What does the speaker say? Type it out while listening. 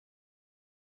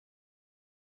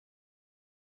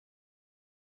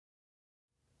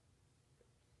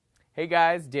Hey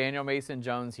guys, Daniel Mason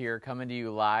Jones here, coming to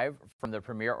you live from the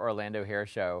Premier Orlando Hair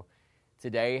Show.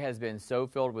 Today has been so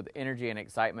filled with energy and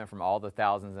excitement from all the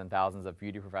thousands and thousands of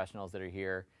beauty professionals that are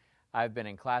here. I've been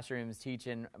in classrooms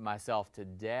teaching myself to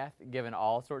death, giving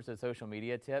all sorts of social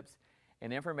media tips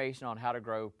and information on how to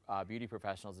grow beauty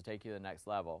professionals to take you to the next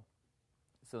level.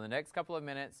 So in the next couple of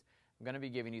minutes, I'm going to be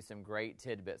giving you some great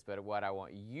tidbits, but what I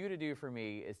want you to do for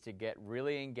me is to get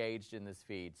really engaged in this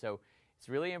feed. So it's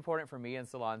really important for me in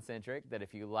SalonCentric that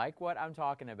if you like what I'm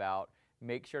talking about,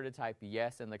 make sure to type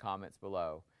yes in the comments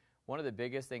below. One of the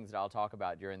biggest things that I'll talk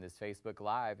about during this Facebook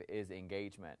Live is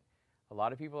engagement. A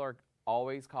lot of people are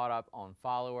always caught up on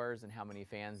followers and how many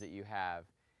fans that you have.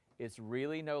 It's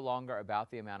really no longer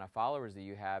about the amount of followers that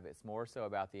you have, it's more so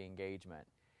about the engagement.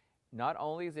 Not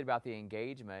only is it about the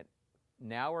engagement,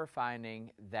 now we're finding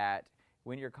that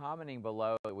when you're commenting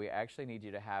below, we actually need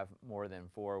you to have more than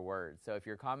 4 words. So if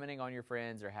you're commenting on your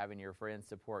friends or having your friends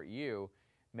support you,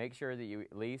 make sure that you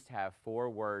at least have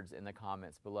 4 words in the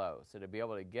comments below. So to be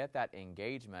able to get that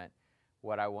engagement,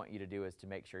 what I want you to do is to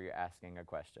make sure you're asking a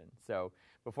question. So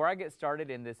before I get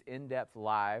started in this in-depth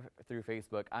live through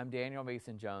Facebook, I'm Daniel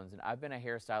Mason Jones, and I've been a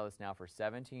hairstylist now for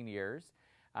 17 years.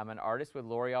 I'm an artist with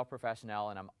L'Oreal Professional,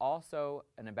 and I'm also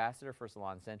an ambassador for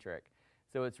SalonCentric.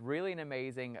 So it's really an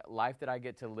amazing life that I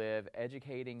get to live,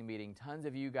 educating, meeting tons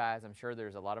of you guys. I'm sure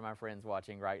there's a lot of my friends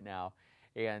watching right now.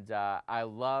 And I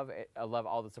love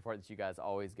all the support that you guys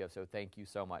always give, so thank you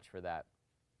so much for that.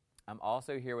 I'm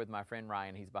also here with my friend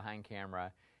Ryan. He's behind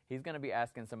camera. He's going to be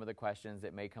asking some of the questions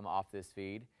that may come off this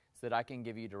feed so that I can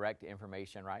give you direct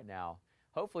information right now.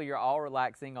 Hopefully you're all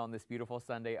relaxing on this beautiful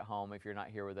Sunday at home if you're not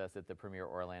here with us at the Premier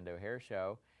Orlando Hair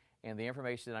Show. And the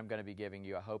information that I'm going to be giving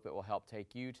you, I hope it will help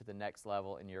take you to the next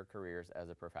level in your careers as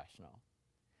a professional.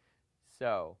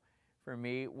 So, for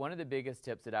me, one of the biggest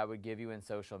tips that I would give you in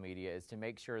social media is to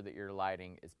make sure that your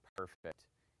lighting is perfect.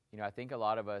 You know, I think a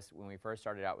lot of us, when we first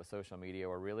started out with social media,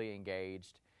 were really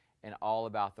engaged and all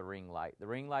about the ring light. The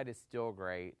ring light is still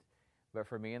great, but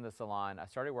for me in the salon, I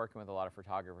started working with a lot of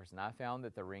photographers, and I found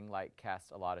that the ring light casts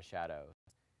a lot of shadows.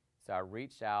 So I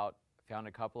reached out, found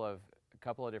a couple of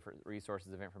different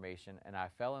resources of information, and I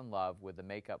fell in love with the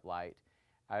makeup light.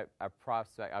 I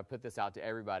put this out to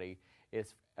everybody.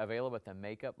 It's available at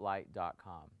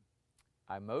themakeuplight.com.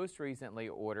 I most recently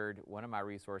ordered one of my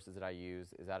resources that I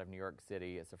use is out of New York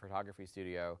City. It's a photography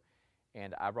studio,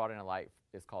 and I brought in a light.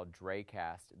 It's called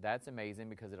Dracast. That's amazing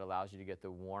because it allows you to get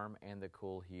the warm and the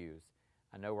cool hues.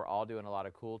 I know we're all doing a lot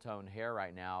of cool tone hair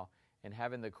right now, and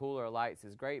having the cooler lights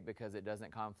is great because it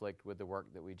doesn't conflict with the work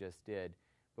that we just did.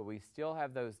 But we still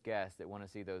have those guests that want to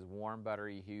see those warm,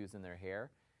 buttery hues in their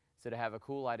hair. So to have a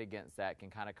cool light against that can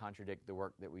kind of contradict the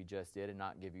work that we just did and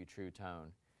not give you true tone.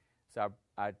 So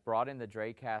I brought in the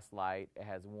Dracast light. It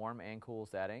has warm and cool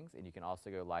settings, and you can also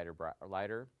go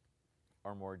lighter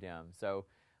or more dim. So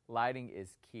lighting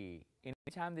is key.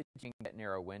 Anytime that you can get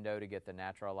near a window to get the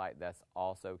natural light, that's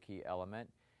also a key element.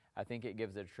 I think it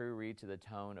gives a true read to the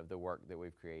tone of the work that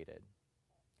we've created.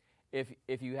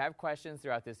 If you have questions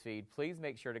throughout this feed, please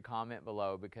make sure to comment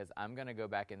below because I'm going to go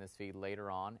back in this feed later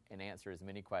on and answer as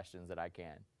many questions that I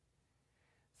can.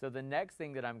 So the next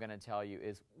thing that I'm going to tell you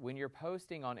is when you're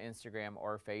posting on Instagram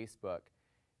or Facebook,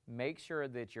 make sure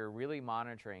that you're really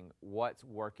monitoring what's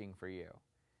working for you.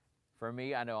 For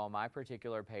me, I know on my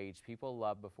particular page, people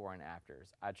love before and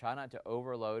afters. I try not to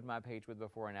overload my page with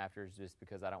before and afters just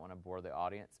because I don't want to bore the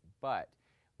audience, but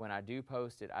when I do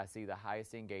post it, I see the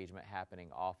highest engagement happening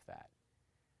off that.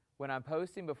 When I'm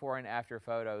posting before and after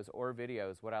photos or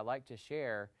videos, what I like to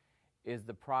share is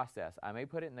the process. I may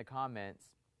put it in the comments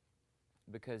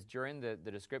because during the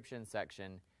description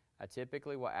section, I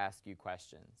typically will ask you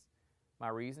questions. My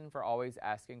reason for always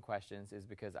asking questions is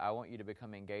because I want you to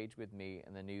become engaged with me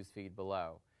in the news feed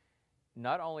below.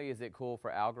 Not only is it cool for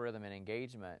algorithm and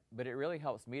engagement, but it really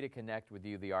helps me to connect with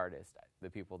you, the artist, the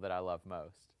people that I love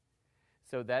most.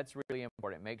 So that's really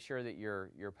important. Make sure that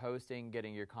you're posting,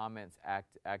 getting your comments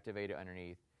activated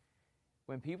underneath.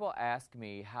 When people ask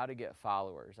me how to get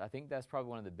followers, I think that's probably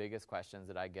one of the biggest questions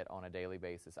that I get on a daily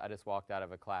basis. I just walked out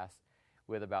of a class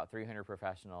with about 300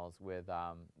 professionals with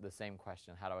the same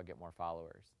question, how do I get more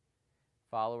followers?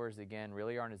 Followers, again,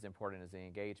 really aren't as important as the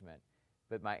engagement.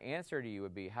 But my answer to you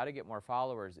would be how to get more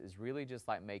followers is really just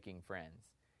like making friends.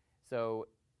 So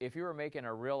if you were making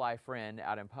a real-life friend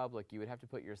out in public, you would have to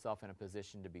put yourself in a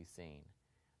position to be seen.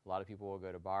 A lot of people will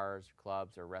go to bars,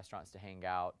 clubs, or restaurants to hang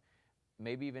out,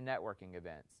 maybe even networking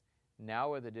events.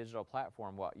 Now with a digital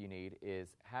platform, what you need is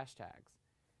hashtags.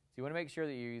 So you want to make sure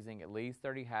that you're using at least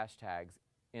 30 hashtags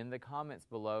in the comments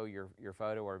below your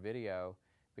photo or video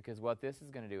because what this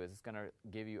is going to do is it's going to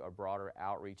give you a broader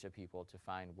outreach of people to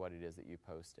find what it is that you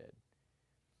posted.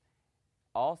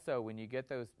 Also, when you get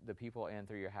the people in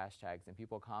through your hashtags and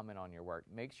people comment on your work,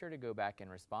 make sure to go back and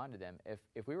respond to them.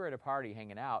 If we were at a party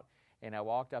hanging out and I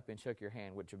walked up and shook your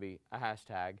hand, which would be a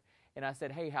hashtag, and I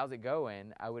said, hey, how's it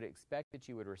going? I would expect that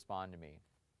you would respond to me.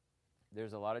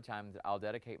 There's a lot of times I'll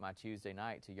dedicate my Tuesday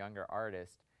night to younger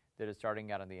artists that are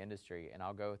starting out in the industry, and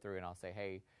I'll go through and I'll say,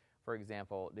 hey, for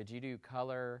example, did you do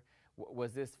color?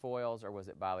 Was this foils or was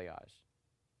it balayage?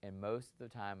 And most of the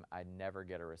time, I never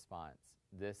get a response.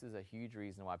 This is a huge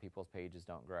reason why people's pages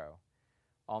don't grow.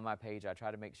 On my page, I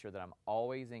try to make sure that I'm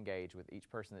always engaged with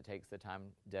each person that takes the time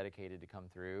dedicated to come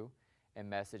through and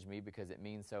message me, because it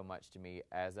means so much to me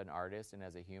as an artist and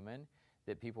as a human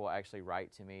that people will actually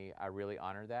write to me. I really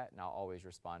honor that, and I'll always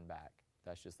respond back.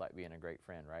 That's just like being a great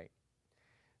friend, right?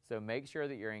 So make sure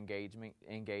that you're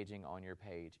engaging on your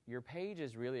page. Your page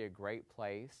is really a great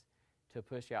place to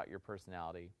push out your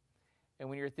personality. And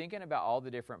when you're thinking about all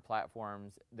the different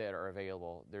platforms that are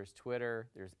available, there's Twitter,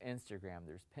 there's Instagram,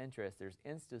 there's Pinterest, there's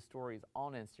Insta Stories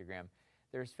on Instagram,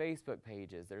 there's Facebook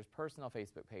pages, there's personal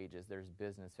Facebook pages, there's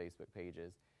business Facebook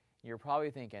pages. You're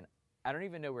probably thinking, I don't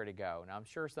even know where to go. Now, I'm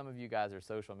sure some of you guys are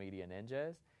social media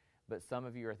ninjas, but some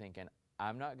of you are thinking,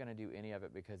 I'm not going to do any of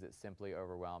it because it's simply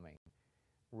overwhelming.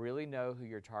 Really know who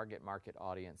your target market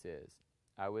audience is.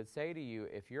 I would say to you,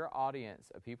 if your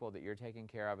audience of people that you're taking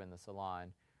care of in the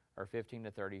salon are 15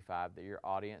 to 35, that your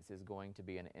audience is going to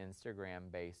be an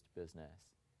Instagram-based business.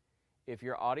 If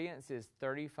your audience is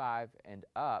 35 and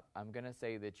up, I'm going to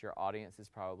say that your audience is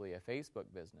probably a Facebook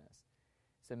business.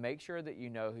 So make sure that you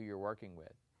know who you're working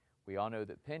with. We all know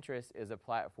that Pinterest is a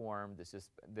platform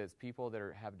that's people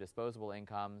that have disposable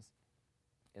incomes.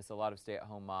 It's a lot of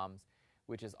stay-at-home moms,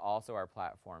 which is also our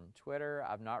platform. Twitter,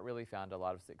 I've not really found a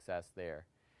lot of success there.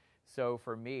 So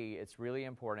for me, it's really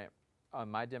important.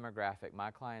 My demographic,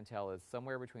 my clientele is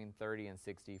somewhere between 30 and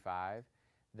 65,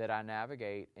 that I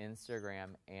navigate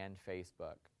Instagram and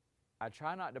Facebook. I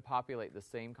try not to populate the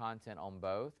same content on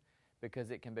both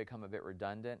because it can become a bit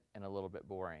redundant and a little bit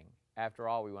boring. After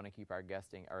all, we want to keep our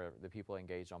the people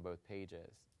engaged on both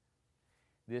pages.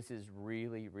 This is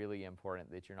really, really important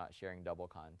that you're not sharing double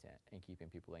content and keeping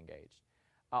people engaged.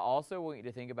 I also want you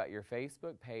to think about your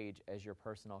Facebook page as your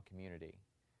personal community.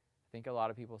 I think a lot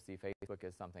of people see Facebook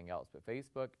as something else, but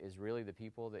Facebook is really the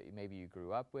people that maybe you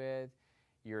grew up with,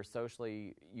 you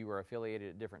were affiliated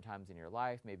at different times in your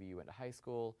life, maybe you went to high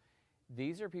school.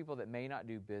 These are people that may not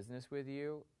do business with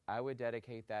you. I would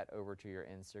dedicate that over to your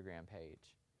Instagram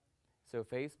page. So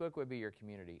Facebook would be your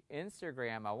community.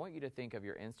 Instagram, I want you to think of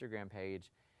your Instagram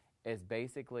page as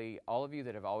basically all of you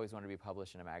that have always wanted to be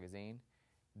published in a magazine.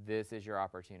 This is your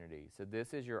opportunity. So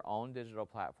this is your own digital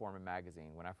platform and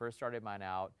magazine. When I first started mine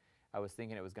out, I was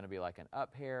thinking it was going to be like an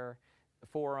up hair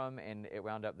forum, and it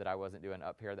wound up that I wasn't doing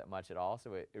up hair that much at all,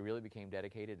 so it really became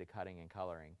dedicated to cutting and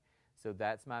coloring. So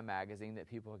that's my magazine that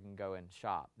people can go and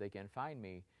shop. They can find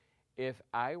me. If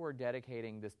I were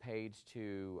dedicating this page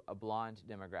to a blonde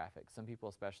demographic, some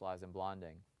people specialize in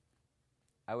blonding,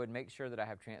 I would make sure that I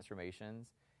have transformations,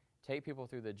 take people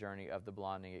through the journey of the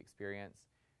blonding experience,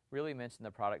 really mention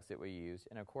the products that we use,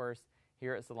 and of course,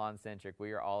 here at SalonCentric,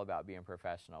 we are all about being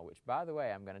professional, which, by the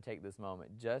way, I'm going to take this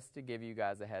moment just to give you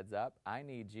guys a heads up. I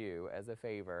need you, as a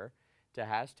favor, to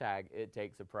hashtag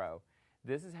 #ItTakesAPro.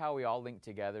 This is how we all link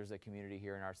together as a community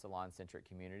here in our SalonCentric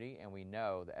community, and we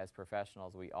know that as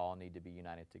professionals, we all need to be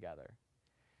united together.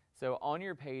 So on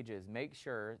your pages, make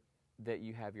sure that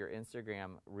you have your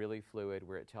Instagram really fluid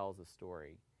where it tells a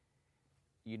story.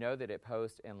 You know that it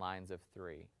posts in lines of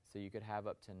 3. So you could have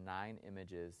up to 9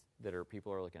 images that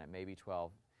people are looking at, maybe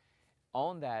 12.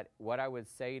 On that, what I would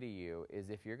say to you is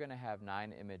if you're going to have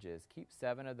 9 images, keep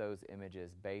 7 of those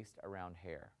images based around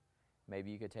hair.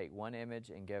 Maybe you could take one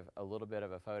image and give a little bit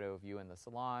of a photo of you in the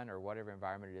salon or whatever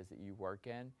environment it is that you work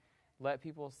in. Let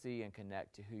people see and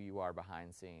connect to who you are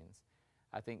behind scenes.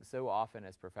 I think so often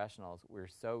as professionals, we're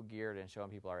so geared in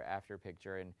showing people our after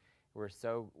picture, and we're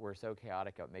so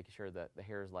chaotic about making sure that the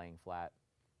hair is laying flat.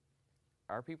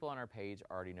 Our people on our page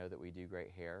already know that we do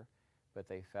great hair, but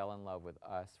they fell in love with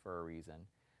us for a reason.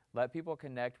 Let people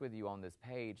connect with you on this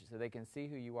page so they can see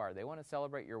who you are. They want to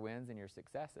celebrate your wins and your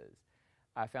successes.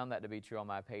 I found that to be true on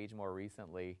my page more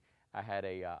recently. I had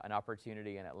an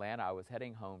opportunity in Atlanta. I was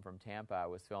heading home from Tampa. I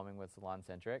was filming with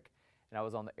SalonCentric, and I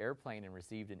was on the airplane and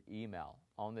received an email.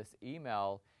 On this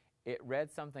email, it read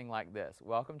something like this: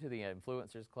 "Welcome to the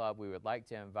Influencers Club. We would like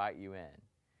to invite you in.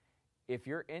 If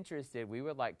you're interested, we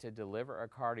would like to deliver a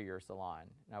car to your salon."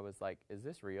 And I was like, is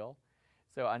this real?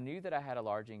 So I knew that I had a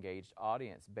large engaged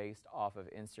audience based off of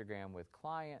Instagram with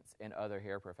clients and other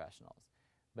hair professionals.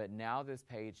 But now this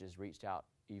page has reached out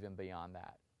even beyond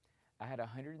that. I had a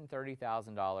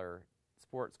 $130,000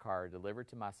 sports car delivered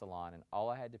to my salon, and all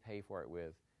I had to pay for it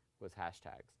with was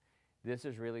hashtags. This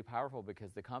is really powerful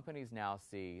because the companies now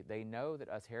see, they know that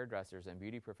us hairdressers and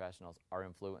beauty professionals are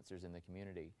influencers in the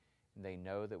community, and they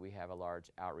know that we have a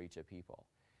large outreach of people.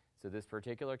 So this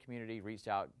particular community reached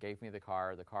out, gave me the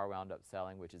car wound up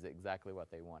selling, which is exactly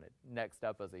what they wanted. Next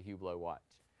up was a Hublot watch.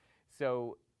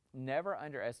 So never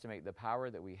underestimate the power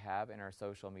that we have in our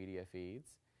social media feeds,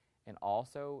 and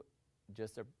also,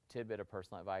 just a tidbit of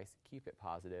personal advice, keep it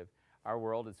positive. Our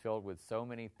world is filled with so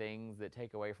many things that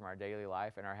take away from our daily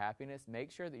life and our happiness.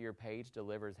 Make sure that your page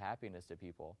delivers happiness to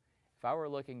people. If I were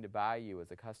looking to buy you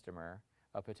as a customer,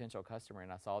 a potential customer,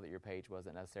 and I saw that your page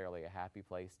wasn't necessarily a happy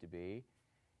place to be,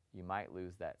 you might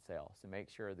lose that sale. So make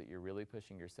sure that you're really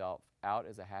pushing yourself out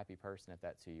as a happy person if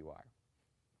that's who you are.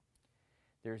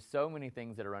 There's so many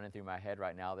things that are running through my head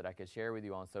right now that I could share with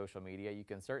you on social media. You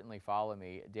can certainly follow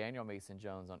me, Daniel Mason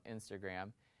Jones, on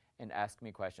Instagram and ask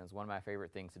me questions. One of my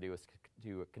favorite things to do is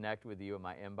to connect with you in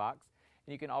my inbox.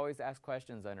 And you can always ask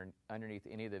questions underneath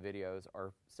any of the videos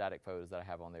or static photos that I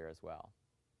have on there as well.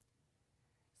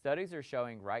 Studies are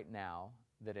showing right now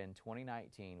that in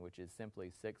 2019, which is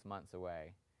simply 6 months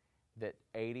away, that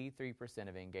 83%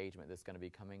 of engagement that's going to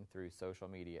be coming through social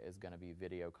media is going to be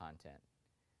video content.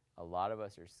 A lot of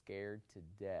us are scared to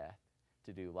death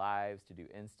to do lives, to do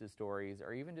Insta stories,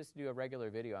 or even just do a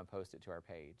regular video and post it to our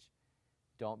page.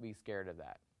 Don't be scared of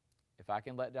that. If I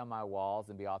can let down my walls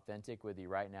and be authentic with you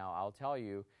right now, I'll tell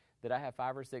you that I have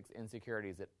 5 or 6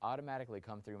 insecurities that automatically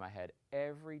come through my head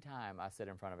every time I sit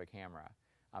in front of a camera.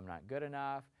 I'm not good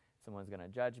enough, someone's going to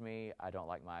judge me, I don't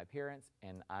like my appearance,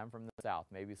 and I'm from the South.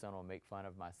 Maybe someone will make fun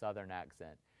of my Southern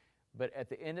accent. But at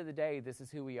the end of the day, this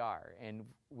is who we are, and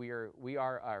we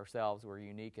are ourselves. We're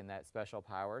unique in that special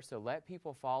power. So let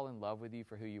people fall in love with you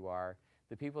for who you are.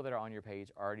 The people that are on your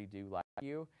page already do like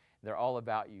you. They're all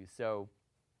about you. So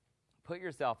put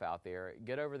yourself out there.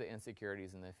 Get over the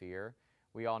insecurities and the fear.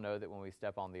 We all know that when we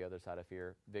step on the other side of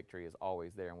fear, victory is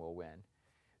always there and we'll win.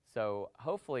 So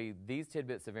hopefully these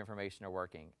tidbits of information are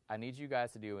working. I need you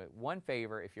guys to do one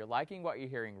favor. If you're liking what you're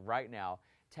hearing right now,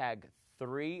 tag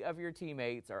 3 of your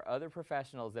teammates or other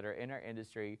professionals that are in our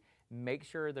industry. Make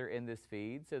sure they're in this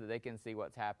feed so that they can see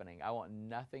what's happening. I want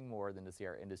nothing more than to see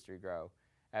our industry grow.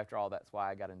 After all, that's why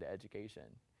I got into education.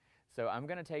 So I'm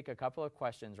going to take a couple of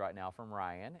questions right now from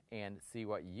Ryan and see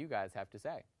what you guys have to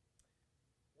say.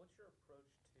 What's your approach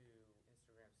to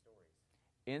Instagram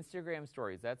stories? Instagram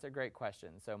stories, that's a great question.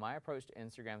 So my approach to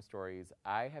Instagram stories,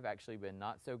 I have actually been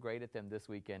not so great at them this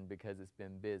weekend because it's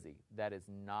been busy. That is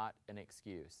not an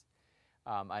excuse.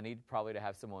 I need probably to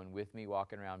have someone with me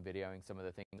walking around videoing some of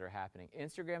the things that are happening.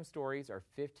 Instagram stories are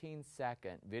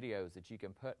 15-second videos that you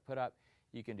can put up.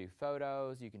 You can do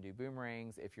photos, you can do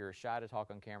boomerangs. If you're shy to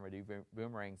talk on camera, do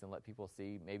boomerangs and let people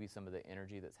see maybe some of the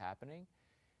energy that's happening.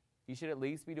 You should at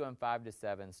least be doing 5 to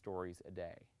 7 stories a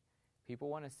day. People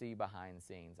want to see behind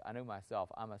scenes. I know myself,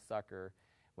 I'm a sucker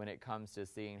when it comes to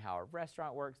seeing how a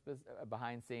restaurant works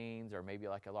behind scenes, or maybe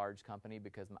like a large company,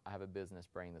 because I have a business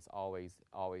brain that's always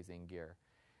in gear.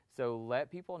 So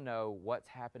let people know what's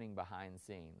happening behind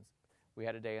scenes. We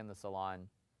had a day in the salon.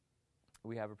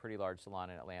 We have a pretty large salon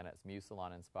in Atlanta. It's Muse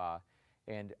Salon and Spa.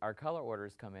 And our color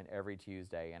orders come in every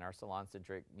Tuesday. And our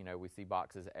SalonCentric, we see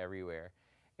boxes everywhere.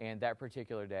 And that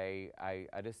particular day, I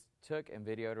just took and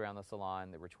videoed around the salon.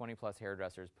 There were 20-plus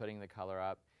hairdressers putting the color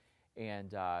up.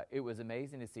 And it was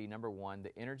amazing to see, number one,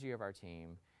 the energy of our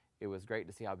team. It was great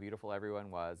to see how beautiful everyone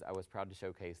was. I was proud to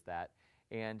showcase that.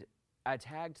 And I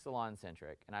tagged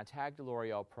SalonCentric, and I tagged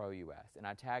L'Oreal Pro US, and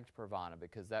I tagged Pravana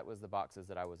because that was the boxes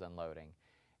that I was unloading.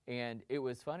 And it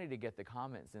was funny to get the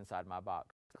comments inside my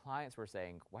box. Clients were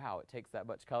saying, wow, it takes that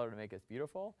much color to make us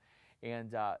beautiful.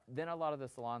 And then a lot of the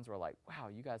salons were like, wow,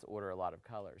 you guys order a lot of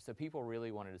color. So people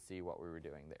really wanted to see what we were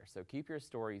doing there. So keep your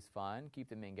stories fun, keep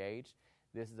them engaged.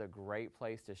 This is a great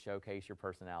place to showcase your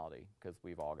personality because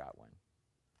we've all got one.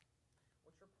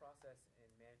 What's your process in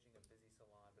managing a busy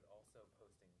salon but also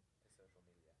posting to social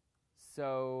media?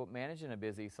 So managing a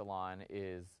busy salon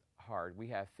is hard. We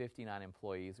have 59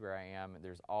 employees where I am.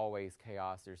 There's always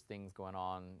chaos. There's things going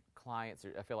on. Clients,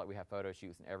 I feel like we have photo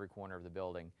shoots in every corner of the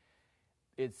building.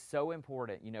 It's so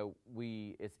important.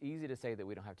 It's easy to say that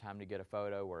we don't have time to get a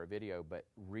photo or a video, but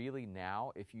really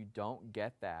now, if you don't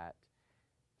get that,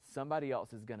 somebody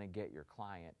else is going to get your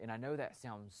client. And I know that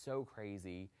sounds so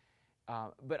crazy,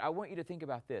 but I want you to think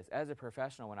about this. As a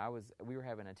professional, when we were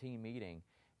having a team meeting,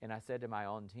 and I said to my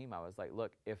own team, I was like,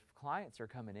 look, if clients are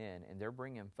coming in and they're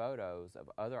bringing photos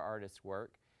of other artists'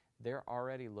 work, they're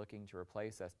already looking to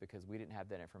replace us because we didn't have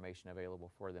that information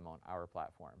available for them on our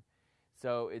platform.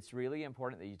 So it's really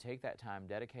important that you take that time,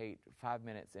 dedicate 5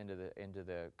 minutes into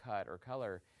the cut or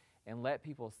color, and let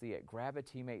people see it. Grab a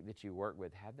teammate that you work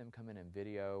with, have them come in and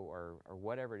video or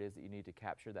whatever it is that you need to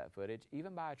capture that footage.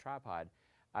 Even buy a tripod.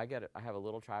 I have a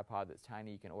little tripod that's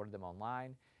tiny. You can order them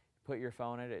online. Put your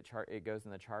phone in it. It goes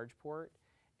in the charge port,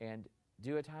 and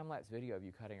do a time-lapse video of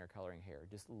you cutting or coloring hair.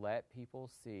 Just let people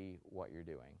see what you're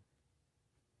doing.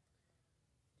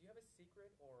 Do you have a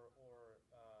secret or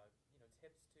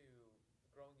tips to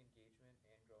growing engagement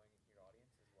and growing your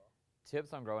audience as well?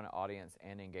 Tips on growing an audience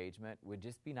and engagement would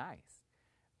just be nice.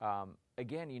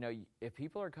 Again, if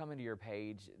people are coming to your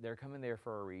page, they're coming there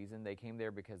for a reason. They came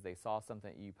there because they saw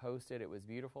something you posted, it was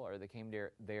beautiful, or they came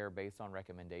there based on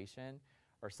recommendation,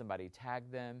 or somebody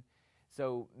tagged them.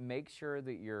 So make sure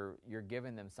that you're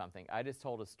giving them something. I just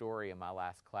told a story in my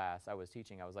last class I was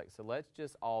teaching. I was like, so let's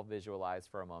just all visualize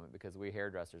for a moment, because we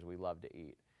hairdressers, we love to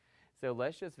eat. So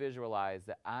let's just visualize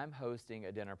that I'm hosting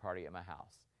a dinner party at my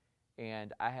house,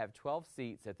 and I have 12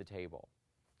 seats at the table.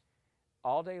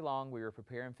 All day long we were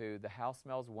preparing food. The house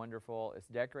smells wonderful. It's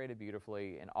decorated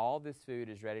beautifully, and all this food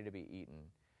is ready to be eaten.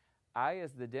 I,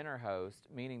 as the dinner host,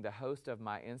 meaning the host of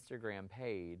my Instagram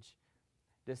page,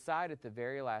 decide at the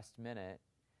very last minute,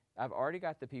 I've already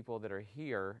got the people that are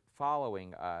here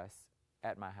following us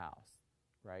at my house,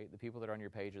 right? The people that are on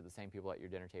your page are the same people at your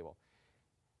dinner table.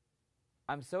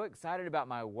 I'm so excited about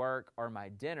my work or my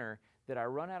dinner that I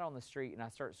run out on the street and I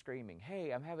start screaming,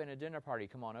 hey, I'm having a dinner party,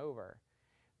 come on over.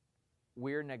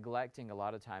 We're neglecting a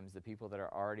lot of times the people that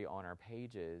are already on our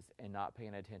pages and not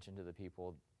paying attention to the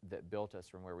people that built us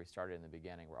from where we started in the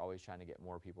beginning. We're always trying to get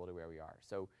more people to where we are.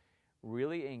 So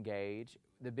really engage.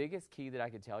 The biggest key that I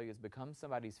could tell you is become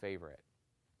somebody's favorite.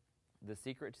 The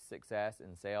secret to success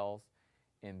in sales,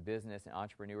 in business, in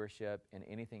entrepreneurship, in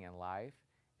anything in life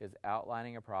is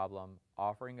outlining a problem,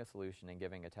 offering a solution, and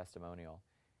giving a testimonial.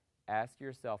 Ask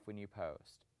yourself when you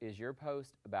post, is your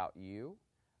post about you,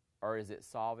 or is it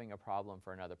solving a problem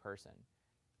for another person?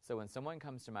 So when someone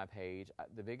comes to my page,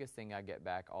 the biggest thing I get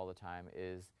back all the time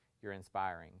is you're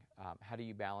inspiring. How do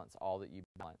you balance all that you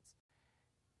balance?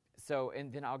 So,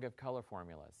 and then I'll give color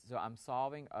formulas. So I'm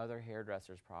solving other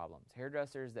hairdressers' problems.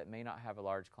 Hairdressers that may not have a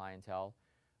large clientele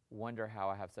wonder how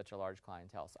I have such a large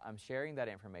clientele. So I'm sharing that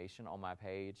information on my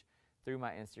page through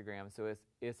my Instagram. So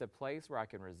it's a place where I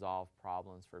can resolve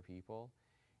problems for people.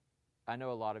 I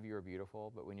know a lot of you are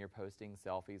beautiful, but when you're posting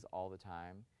selfies all the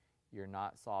time, you're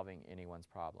not solving anyone's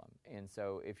problem. And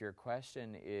so if your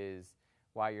question is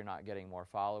why you're not getting more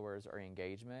followers or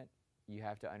engagement, you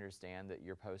have to understand that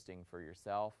you're posting for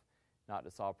yourself, not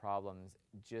to solve problems.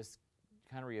 Just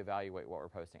kind of reevaluate what we're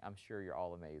posting. I'm sure you're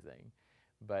all amazing,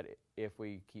 but if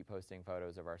we keep posting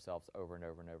photos of ourselves over and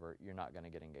over and over, you're not going to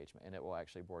get engagement, and it will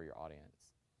actually bore your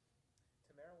audience.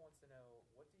 Tamara wants to know,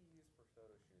 what do you use for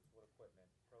photo shoots? What equipment?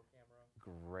 Pro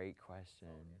camera? Great question.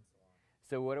 Phone and salon.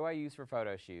 So what do I use for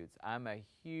photo shoots? I'm a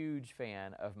huge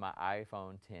fan of my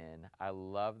iPhone 10. I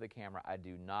love the camera. I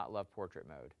do not love portrait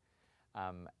mode.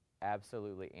 I'm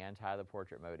absolutely anti the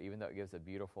portrait mode, even though it gives a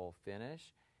beautiful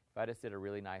finish. If I just did a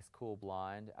really nice cool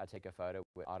blonde, I take a photo,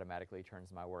 it automatically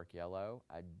turns my work yellow.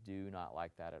 I do not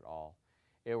like that at all.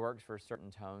 It works for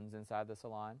certain tones inside the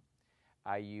salon.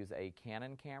 I use a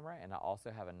Canon camera, and I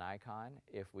also have a Nikon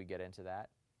if we get into that,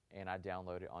 and I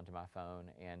download it onto my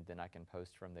phone, and then I can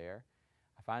post from there.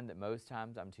 I find that most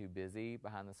times I'm too busy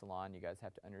behind the salon. You guys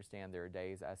have to understand there are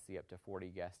days I see up to 40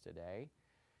 guests a day.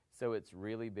 So it's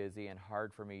really busy and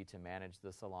hard for me to manage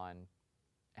the salon,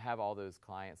 have all those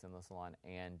clients in the salon,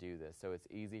 and do this. So it's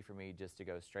easy for me just to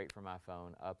go straight from my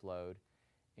phone, upload,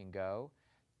 and go.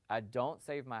 I don't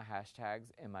save my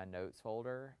hashtags in my notes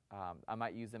folder. I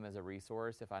might use them as a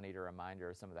resource if I need a reminder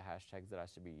of some of the hashtags that I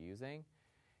should be using.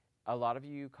 A lot of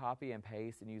you copy and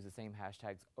paste and use the same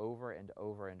hashtags over and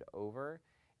over and over.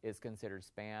 It's considered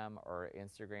spam, or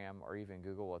Instagram or even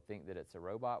Google will think that it's a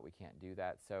robot. We can't do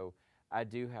that. So I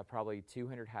do have probably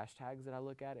 200 hashtags that I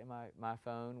look at in my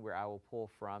phone where I will pull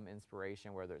from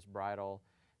inspiration, whether it's bridal,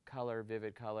 color,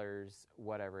 vivid colors,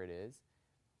 whatever it is.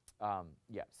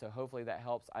 Yeah, so hopefully that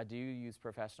helps. I do use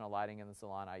professional lighting in the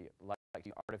salon. I like to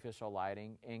use artificial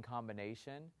lighting in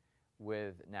combination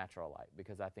with natural light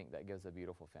because I think that gives a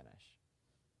beautiful finish.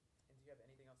 And do you have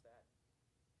anything else to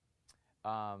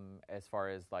add? As far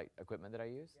as like equipment that I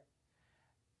use? Yeah.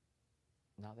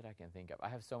 Not that I can think of. I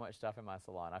have so much stuff in my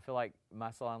salon. I feel like my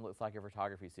salon looks like a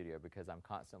photography studio because I'm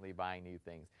constantly buying new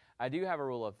things. I do have a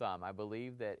rule of thumb. I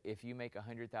believe that if you make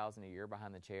 $100,000 a year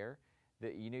behind the chair,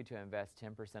 that you need to invest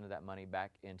 10% of that money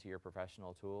back into your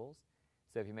professional tools.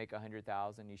 So if you make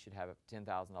 $100,000, you should have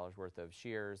 $10,000 worth of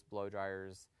shears, blow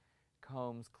dryers,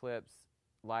 combs, clips,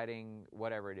 lighting,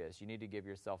 whatever it is. You need to give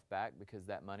yourself back, because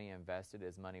that money invested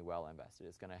is money well invested.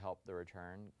 It's going to help the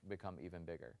return become even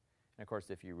bigger. And of course,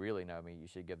 if you really know me, you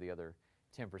should give the other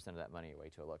 10% of that money away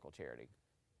to a local charity.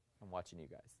 I'm watching you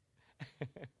guys.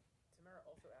 Tamara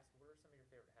also asked, what are some of your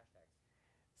favorite hashtags?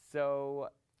 So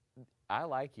I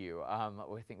like you. I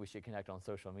think we should connect on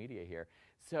social media here.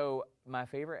 So my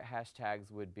favorite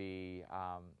hashtags would be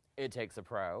It Takes a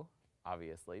Pro,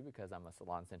 obviously, because I'm a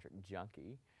SalonCentric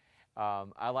junkie.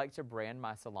 I like to brand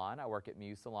my salon. I work at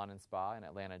Muse Salon and Spa in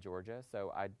Atlanta, Georgia.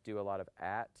 So I do a lot of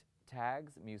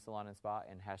tags, Muse Salon and Spa,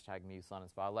 and hashtag Muse Salon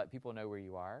and Spa. Let people know where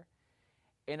you are.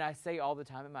 And I say all the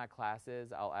time in my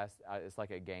classes, I'll ask, it's like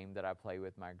a game that I play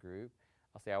with my group.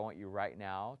 I'll say, I want you right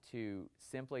now to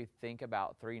simply think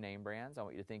about 3 name brands. I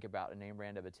want you to think about a name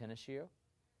brand of a tennis shoe.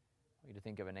 I want you to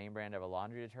think of a name brand of a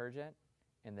laundry detergent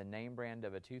and the name brand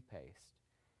of a toothpaste.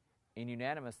 And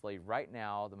unanimously, right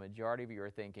now, the majority of you are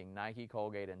thinking Nike,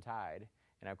 Colgate, and Tide.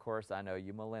 And of course, I know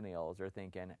you millennials are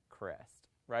thinking Crest,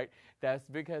 right? That's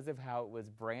because of how it was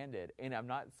branded. And I'm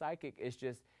not psychic, it's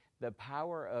just the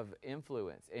power of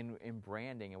influence in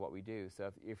branding and what we do.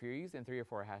 So if you're using 3 or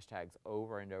 4 hashtags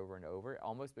over and over and over, it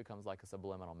almost becomes like a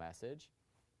subliminal message.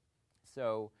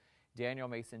 So Daniel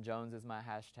Mason Jones is my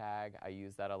hashtag. I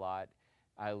use that a lot.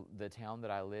 The town that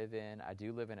I live in, I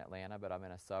do live in Atlanta, but I'm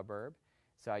in a suburb.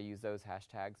 So I use those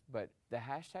hashtags. But the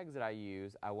hashtags that I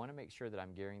use, I want to make sure that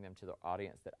I'm gearing them to the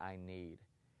audience that I need.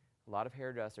 A lot of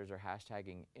hairdressers are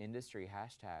hashtagging industry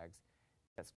hashtags.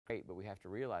 That's great, but we have to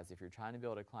realize if you're trying to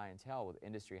build a clientele with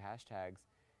industry hashtags,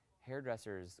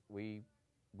 hairdressers, we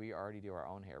already do our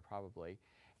own hair probably,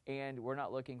 and we're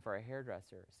not looking for a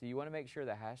hairdresser. So you want to make sure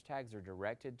the hashtags are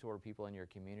directed toward people in your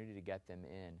community to get them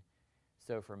in.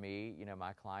 So for me,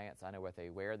 my clients, I know what they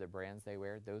wear, the brands they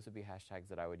wear, those would be hashtags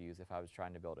that I would use if I was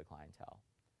trying to build a clientele.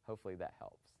 Hopefully that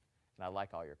helps. And I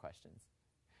like all your questions.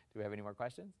 Do we have any more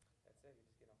questions?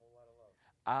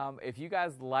 If you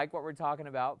guys like what we're talking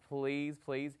about, please,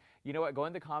 you know what, go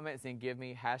in the comments and give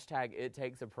me hashtag It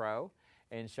Takes a Pro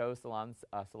and show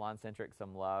SalonCentric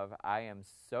some love. I am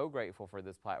so grateful for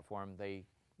this platform.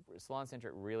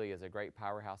 SalonCentric really is a great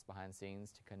powerhouse behind the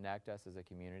scenes to connect us as a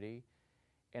community.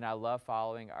 And I love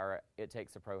following our It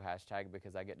Takes a Pro hashtag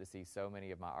because I get to see so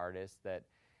many of my artists that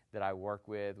I work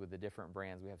with the different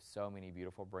brands. We have so many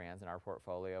beautiful brands in our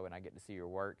portfolio, and I get to see your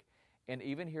work. And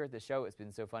even here at the show, it's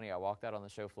been so funny. I walked out on the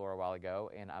show floor a while ago,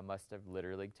 and I must have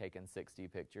literally taken 60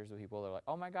 pictures with people. They're like,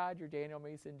 oh, my God, you're Daniel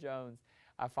Mason Jones.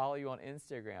 I follow you on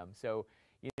Instagram. So,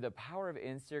 the power of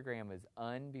Instagram is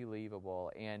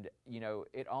unbelievable. And,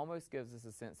 it almost gives us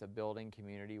a sense of building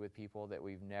community with people that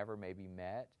we've never maybe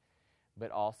met, but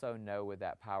also know with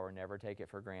that power, never take it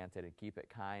for granted and keep it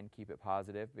kind, keep it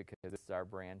positive, because this is our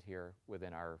brand here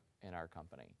in our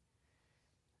company.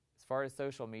 As far as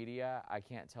social media, I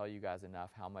can't tell you guys enough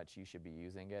how much you should be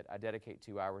using it. I dedicate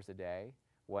 2 hours a day,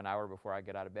 1 hour before I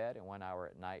get out of bed and 1 hour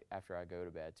at night after I go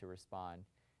to bed to respond.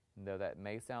 And though that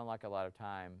may sound like a lot of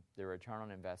time, the return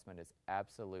on investment is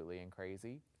absolutely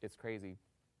crazy. It's crazy,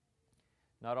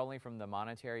 not only from the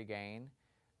monetary gain,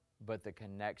 but the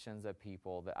connections of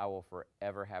people that I will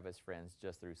forever have as friends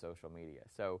just through social media.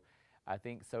 So I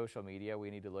think social media,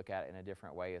 we need to look at it in a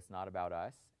different way. It's not about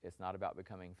us. It's not about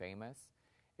becoming famous.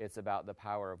 It's about the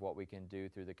power of what we can do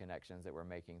through the connections that we're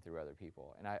making through other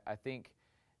people. And I think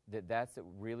that that's a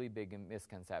really big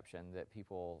misconception that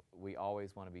we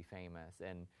always want to be famous.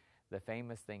 And the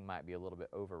famous thing might be a little bit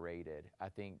overrated. I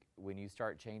think when you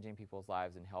start changing people's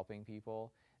lives and helping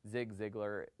people, Zig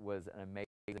Ziglar was an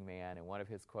amazing man. And one of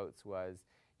his quotes was,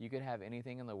 you could have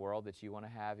anything in the world that you want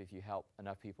to have if you help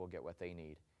enough people get what they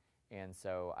need. And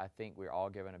so I think we're all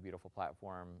given a beautiful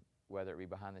platform, whether it be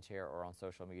behind the chair or on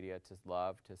social media, to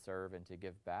love, to serve, and to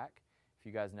give back. If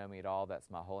you guys know me at all, that's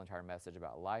my whole entire message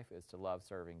about life, is to love,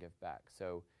 serve, and give back.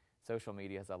 So social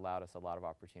media has allowed us a lot of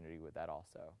opportunity with that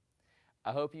also.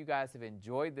 I hope you guys have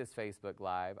enjoyed this Facebook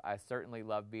Live. I certainly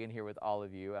love being here with all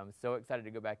of you. I'm so excited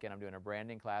to go back in. I'm doing a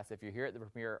branding class. If you're here at the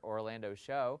Premier Orlando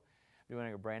show, I'm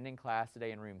doing a branding class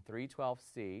today in room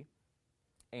 312C.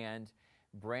 And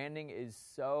branding is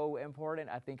so important.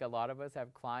 I think a lot of us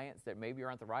have clients that maybe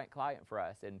aren't the right client for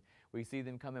us, and we see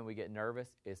them come in, we get nervous.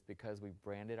 It's because we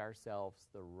branded ourselves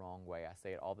the wrong way. I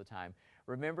say it all the time.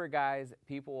 Remember, guys,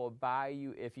 people will buy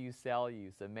you if you sell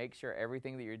you, so make sure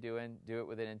everything that you're doing, do it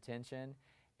with an intention.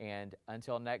 And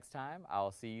until next time,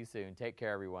 I'll see you soon. Take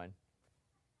care, everyone.